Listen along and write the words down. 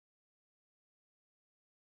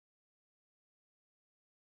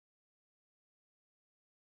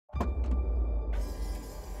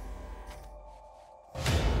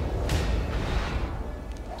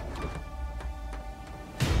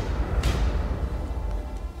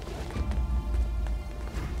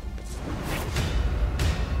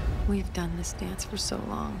We've done this dance for so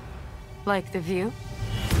long. Like the view?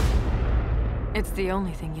 It's the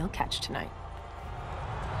only thing you'll catch tonight.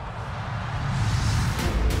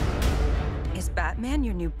 Is Batman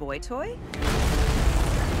your new boy toy?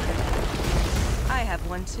 I have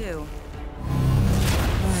one too.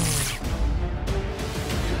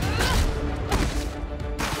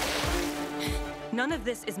 None of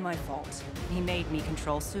this is my fault. He made me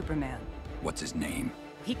control Superman. What's his name?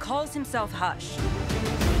 He calls himself Hush.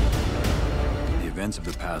 The events of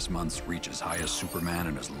the past months reach as high as Superman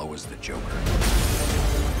and as low as the Joker.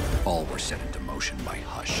 All were set into motion by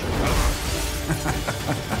Hush.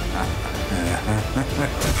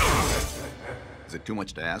 Is it too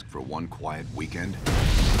much to ask for one quiet weekend?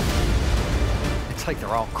 It's like they're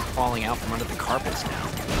all crawling out from under the carpets now.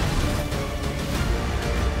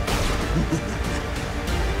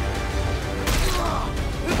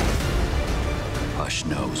 Hush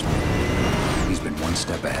knows me. He's been one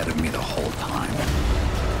step ahead of me the whole time.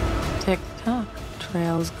 Tick-tock,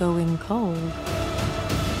 trail's going cold.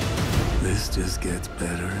 This just gets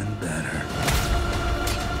better and better.